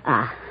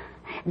 Ah,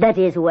 that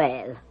is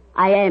well.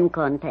 I am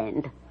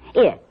content.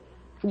 Here,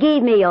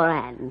 give me your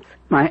hands.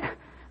 My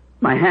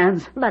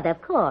hands? But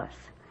of course,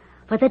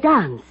 for the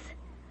dance.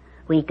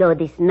 We go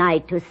this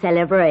night to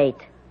celebrate.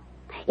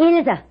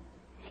 Ilse,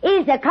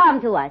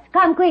 come to us.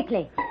 Come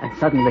quickly. And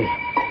suddenly,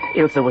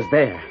 Ilse was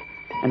there,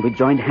 and we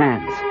joined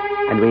hands,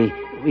 and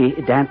we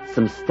danced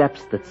some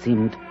steps that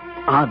seemed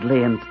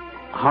oddly and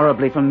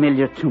horribly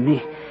familiar to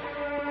me.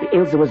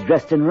 Ilse was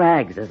dressed in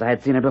rags, as I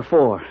had seen her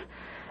before.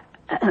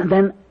 And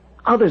then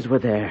others were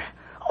there,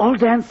 all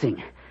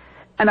dancing.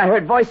 And I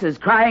heard voices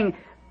crying,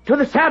 "To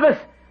the Sabbath!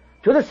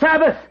 To the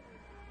Sabbath!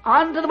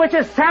 On to the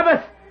witches'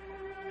 Sabbath!"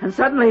 And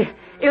suddenly,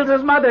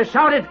 Ilse's mother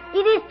shouted, It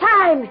is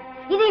time!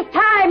 It is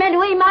time, and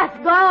we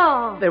must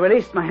go! They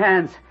released my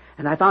hands,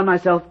 and I found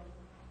myself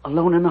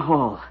alone in the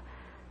hall.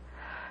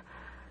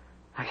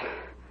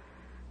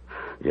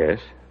 Yes?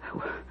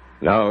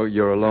 Now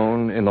you're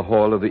alone in the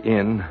hall of the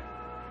inn.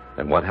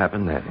 And what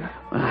happened then?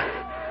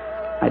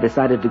 I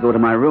decided to go to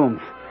my room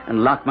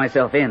and lock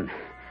myself in.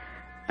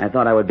 I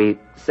thought I would be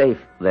safe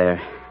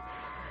there.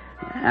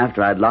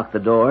 After I'd locked the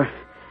door,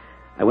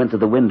 I went to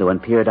the window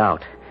and peered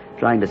out,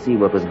 trying to see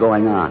what was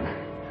going on.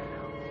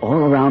 All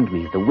around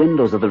me, the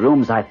windows of the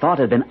rooms I thought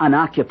had been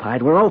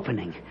unoccupied were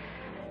opening,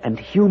 and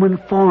human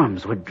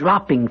forms were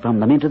dropping from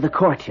them into the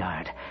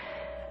courtyard.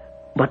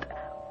 But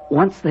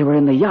once they were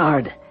in the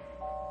yard,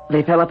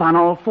 they fell upon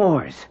all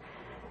fours,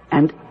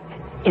 and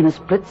in a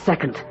split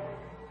second,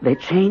 they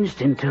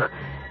changed into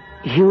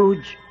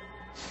huge,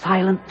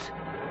 silent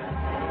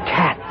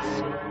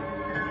cats.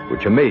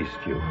 Which amazed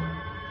you.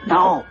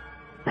 No,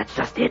 that's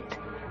just it.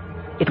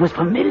 It was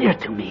familiar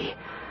to me.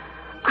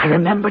 I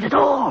remembered it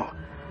all.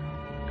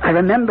 I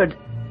remembered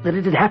that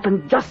it had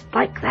happened just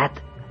like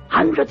that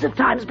hundreds of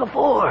times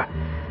before,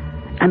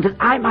 and that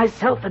I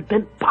myself had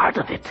been part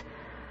of it.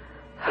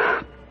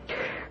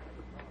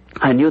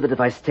 I knew that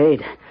if I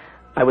stayed,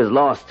 I was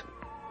lost.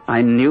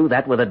 I knew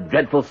that with a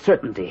dreadful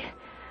certainty.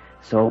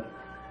 So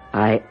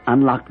I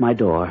unlocked my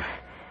door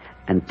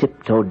and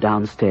tiptoed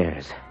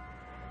downstairs.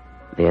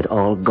 They had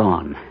all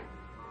gone.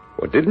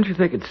 Well, didn't you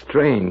think it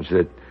strange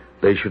that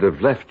they should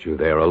have left you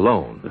there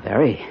alone?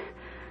 Very.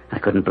 I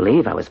couldn't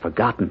believe I was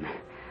forgotten.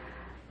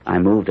 I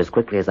moved as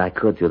quickly as I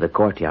could through the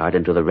courtyard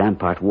and to the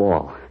rampart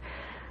wall.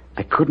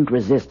 I couldn't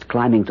resist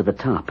climbing to the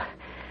top,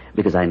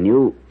 because I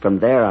knew from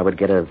there I would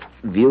get a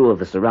view of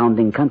the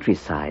surrounding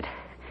countryside.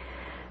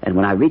 And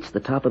when I reached the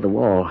top of the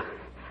wall,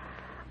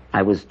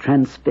 I was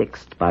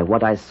transfixed by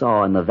what I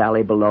saw in the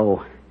valley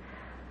below.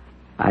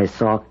 I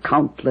saw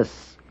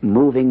countless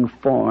moving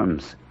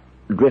forms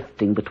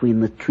drifting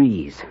between the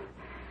trees,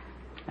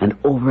 and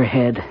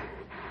overhead,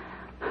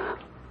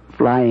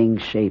 flying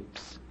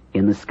shapes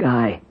in the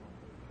sky.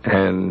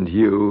 And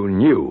you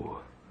knew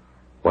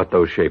what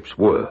those shapes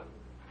were?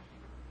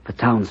 The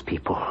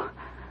townspeople,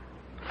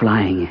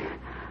 flying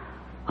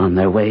on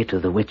their way to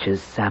the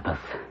witches' Sabbath.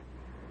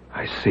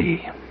 I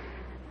see.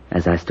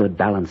 As I stood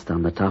balanced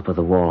on the top of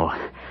the wall,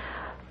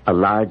 a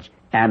large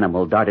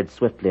animal darted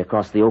swiftly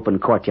across the open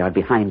courtyard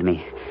behind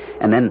me,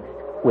 and then,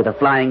 with a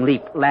flying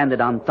leap,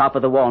 landed on top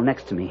of the wall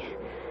next to me.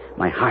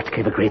 My heart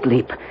gave a great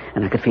leap,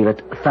 and I could feel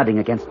it thudding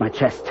against my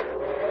chest.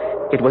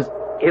 It was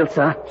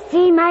Ilse.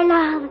 See, my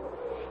love.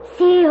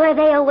 See where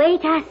they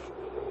await us.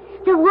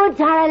 The woods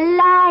are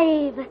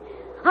alive.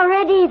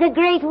 Already the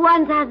great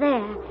ones are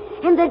there,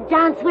 and the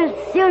dance will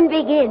soon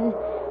begin.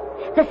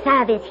 The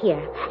salve is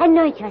here.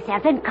 Anoint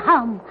yourself and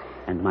come.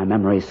 And my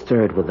memory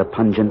stirred with the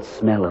pungent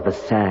smell of the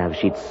salve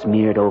she'd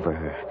smeared over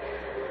her.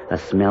 A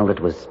smell that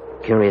was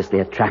curiously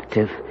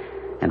attractive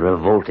and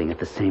revolting at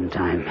the same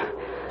time.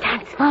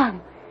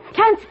 Transform.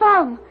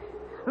 Transform.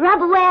 Rub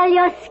well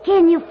your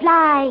skin, you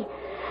fly.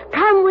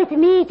 Come with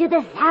me to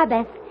the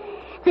Sabbath.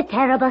 The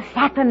terrible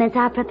sacraments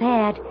are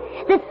prepared.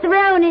 The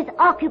throne is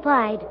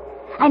occupied.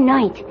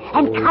 Anoint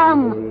and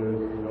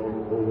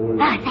come.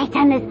 Ah,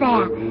 Satan is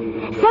there.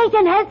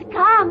 Satan has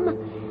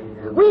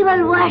come. We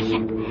will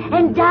worship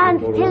and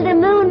dance till the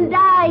moon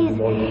dies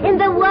and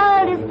the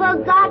world is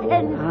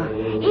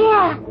forgotten.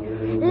 Here,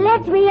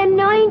 let me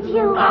anoint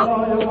you.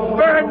 Oh, it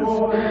burns.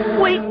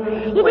 Wait.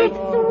 It is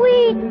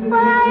sweet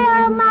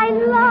fire, my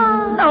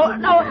love.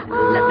 No.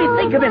 Let me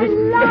think a minute.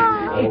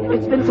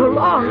 It's been so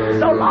long.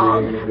 Oh,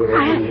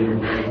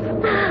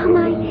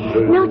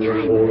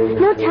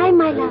 no time,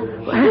 my love.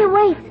 Here,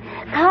 wait.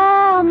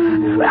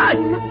 Come.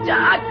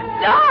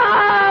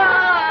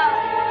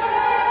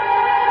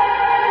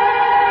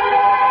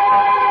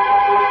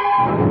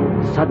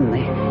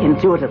 Suddenly,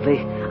 intuitively,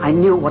 I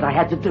knew what I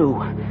had to do.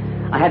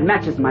 I had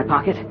matches in my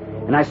pocket,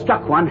 and I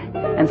struck one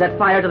and set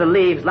fire to the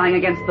leaves lying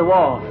against the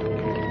wall.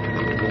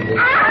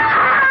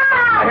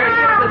 I heard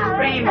the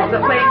scream as the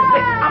flames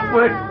licked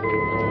upward.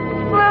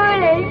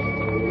 Foolish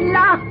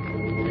love.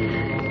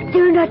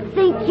 Do not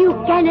think you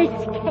can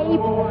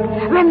escape.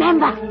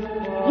 Remember,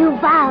 you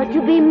vowed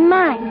to be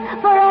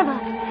mine forever,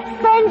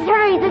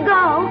 centuries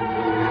ago.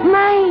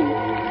 Mine.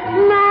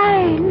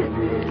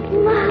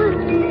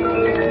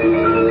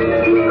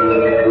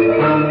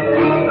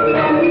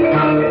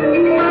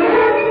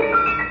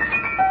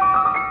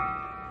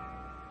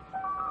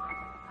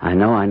 I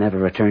know I never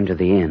returned to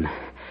the inn,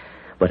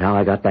 but how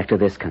I got back to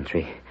this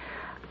country,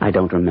 I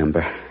don't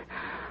remember.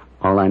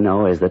 All I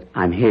know is that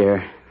I'm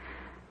here,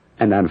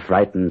 and I'm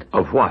frightened.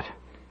 Of what?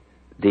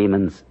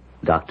 Demons,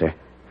 Doctor.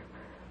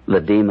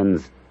 The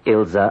demons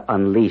Ilsa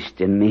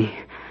unleashed in me.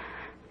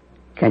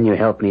 Can you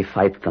help me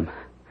fight them?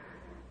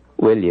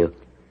 Will you?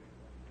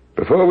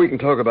 Before we can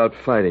talk about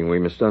fighting, we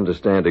must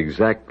understand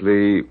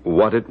exactly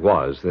what it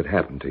was that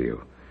happened to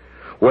you.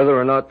 Whether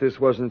or not this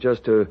wasn't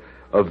just a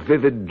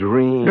vivid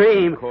dream.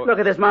 Dream? Look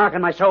at this mark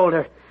on my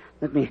shoulder.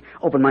 Let me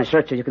open my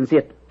shirt so you can see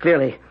it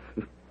clearly.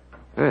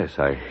 Yes,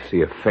 I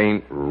see a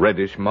faint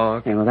reddish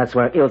mark. Yeah, well, that's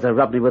where Ilsa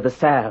rubbed me with the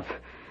salve.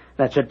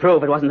 That should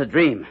prove it wasn't a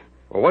dream.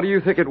 Well, what do you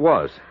think it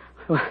was?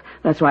 Well,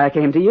 that's why I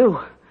came to you.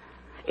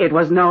 It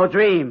was no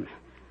dream.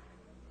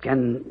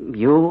 Can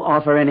you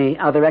offer any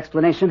other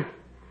explanation?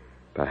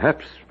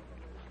 Perhaps.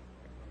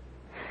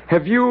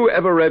 Have you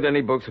ever read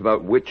any books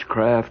about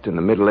witchcraft in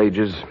the Middle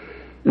Ages?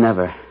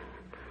 Never.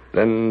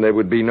 Then there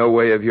would be no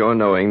way of your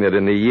knowing that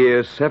in the year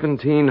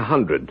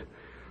 1700,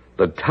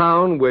 the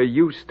town where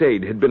you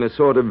stayed had been a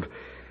sort of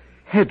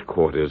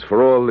headquarters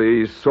for all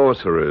the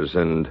sorcerers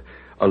and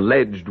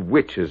alleged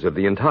witches of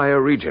the entire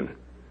region.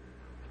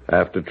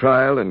 After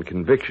trial and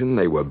conviction,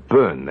 they were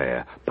burned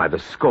there by the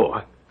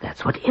score.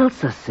 That's what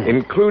Ilsa said.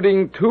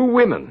 Including 2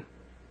 women,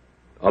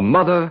 a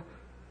mother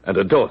and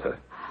a daughter.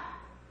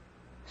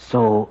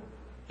 So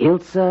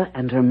Ilsa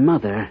and her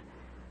mother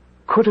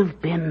could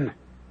have been...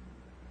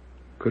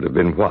 Could have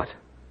been what?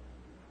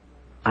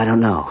 I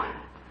don't know.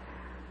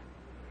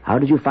 How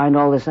did you find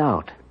all this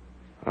out?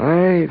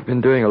 I've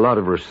been doing a lot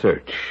of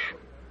research.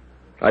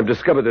 I've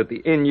discovered that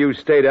the inn you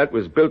stayed at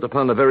was built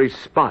upon the very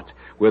spot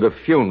where the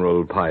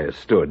funeral pyre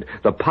stood.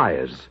 The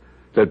pyres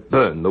that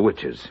burned the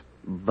witches.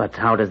 But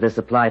how does this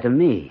apply to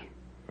me?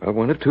 Well,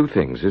 one of 2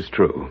 things is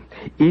true.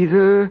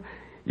 Either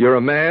you're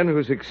a man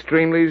who's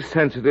extremely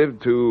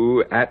sensitive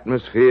to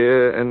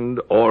atmosphere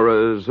and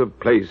auras of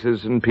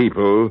places and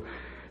people,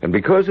 and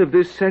because of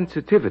this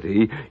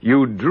sensitivity,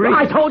 you dream...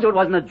 I told you it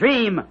wasn't a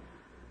dream!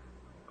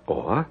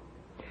 Or,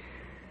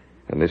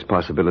 and this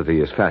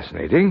possibility is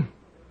fascinating,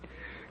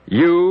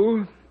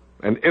 you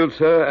and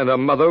Ilsa and her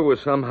mother were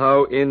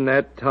somehow in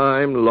that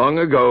time long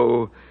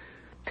ago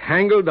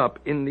tangled up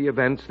in the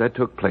events that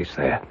took place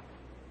there.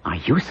 Are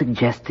you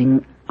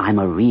suggesting I'm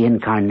a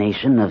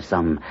reincarnation of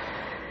some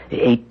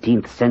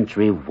 18th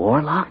century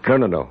warlock?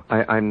 No.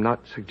 I'm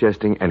not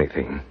suggesting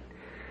anything.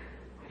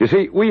 You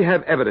see, we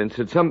have evidence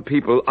that some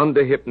people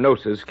under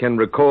hypnosis can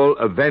recall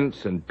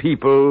events and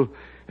people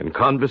and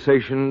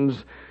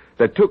conversations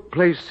that took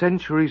place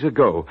centuries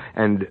ago,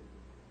 and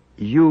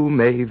you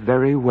may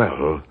very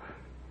well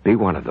be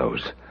one of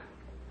those.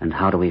 And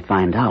how do we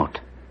find out?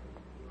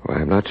 Well,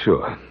 I'm not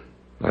sure.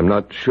 I'm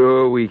not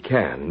sure we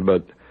can,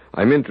 but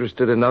I'm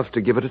interested enough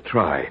to give it a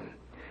try.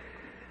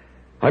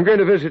 I'm going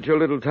to visit your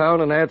little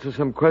town and answer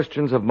some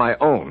questions of my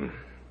own.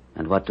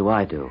 And what do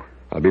I do?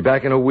 I'll be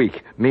back in a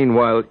week.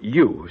 Meanwhile,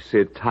 you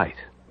sit tight.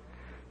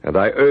 And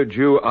I urge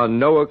you, on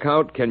no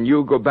account can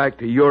you go back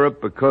to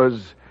Europe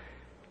because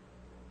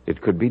it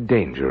could be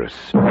dangerous.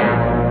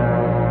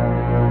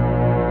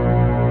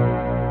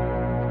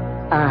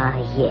 Ah,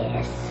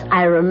 yes.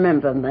 I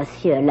remember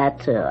Monsieur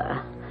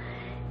Latour.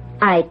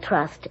 I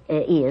trust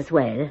he is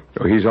well.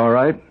 Oh, he's all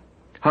right?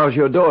 How's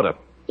your daughter?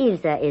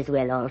 Ilsa is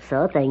well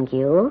also, thank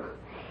you.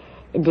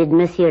 Did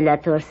Monsieur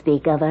Latour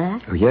speak of her?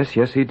 Oh, yes,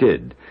 he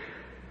did.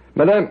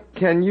 Madame,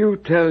 can you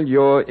tell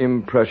your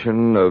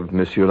impression of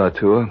Monsieur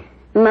Latour?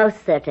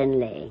 Most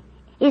certainly.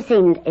 He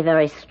seemed a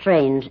very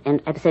strange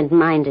and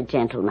absent-minded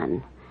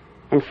gentleman.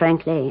 And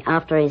frankly,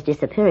 after his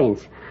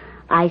disappearance,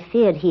 I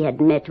feared he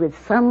had met with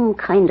some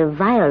kind of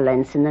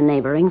violence in the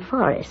neighboring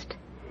forest.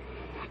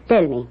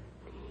 Tell me,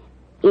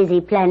 is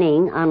he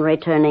planning on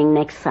returning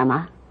next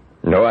summer?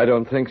 No, I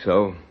don't think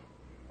so.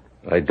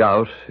 I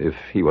doubt if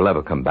he will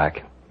ever come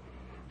back.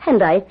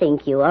 And I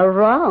think you are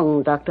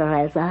wrong, Dr.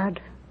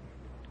 Hazard.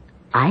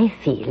 I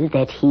feel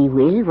that he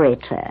will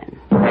return.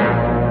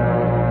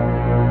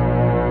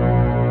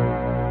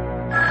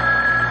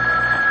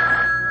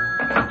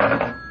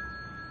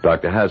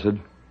 Dr. Hazard?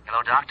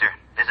 Hello, Doctor.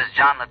 This is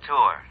John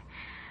Latour.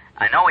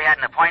 I know we had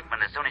an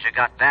appointment as soon as you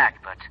got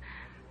back, but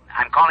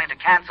I'm calling to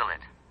cancel it.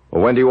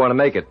 Well, when do you want to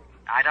make it?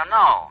 I don't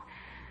know.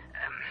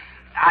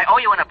 I owe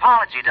you an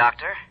apology,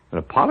 Doctor. An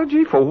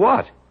apology? For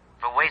what?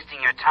 For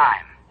wasting your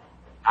time.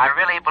 I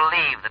really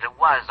believe that it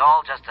was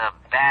all just a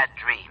bad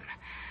dream.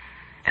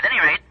 At any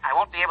rate, I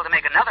won't be able to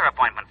make another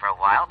appointment for a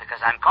while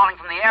because I'm calling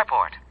from the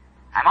airport.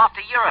 I'm off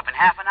to Europe in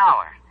half an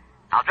hour.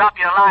 I'll drop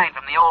you a line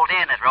from the old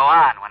inn at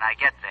Rouen when I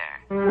get there.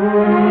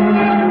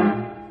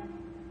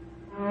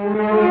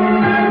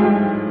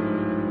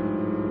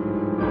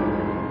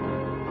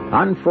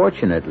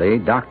 Unfortunately,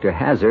 Dr.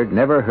 Hazard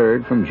never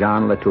heard from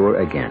John Latour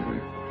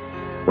again.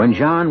 When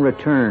John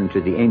returned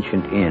to the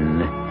ancient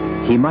inn,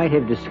 he might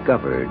have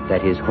discovered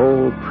that his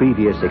whole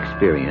previous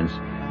experience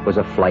was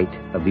a flight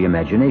of the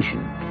imagination,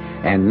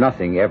 and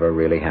nothing ever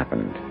really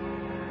happened.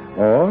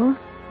 Or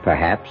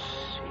perhaps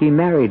he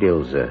married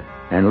Ilse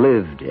and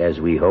lived, as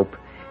we hope,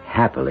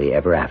 happily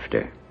ever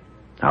after.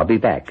 I'll be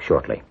back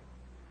shortly.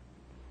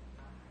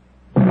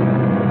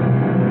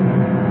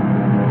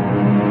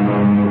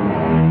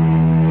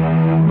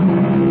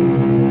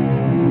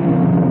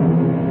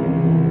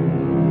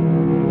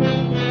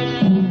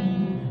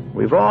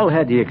 We've all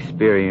had the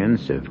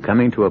experience of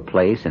coming to a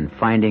place and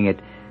finding it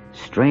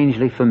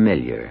strangely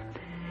familiar.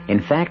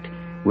 In fact,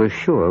 we're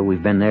sure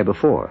we've been there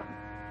before.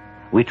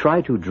 We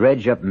try to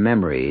dredge up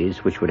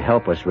memories which would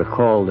help us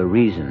recall the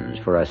reasons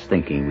for us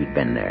thinking we'd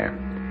been there.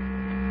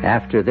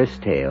 After this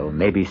tale,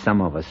 maybe some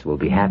of us will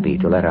be happy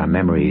to let our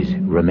memories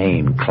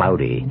remain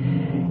cloudy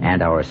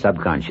and our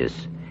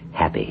subconscious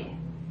happy.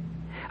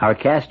 Our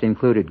cast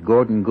included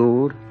Gordon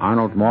Gould,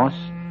 Arnold Moss,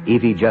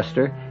 Evie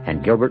Juster,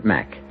 and Gilbert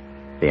Mack.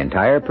 The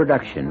entire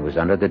production was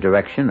under the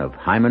direction of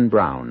Himan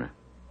Brown.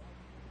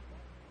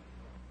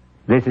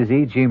 This is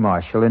E.G.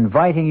 Marshall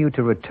inviting you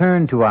to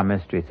return to our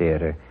Mystery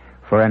Theater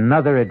for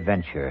another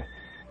adventure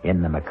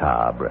in the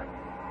macabre.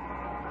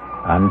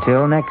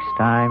 Until next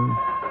time,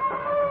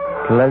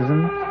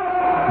 pleasant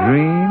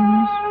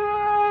dreams.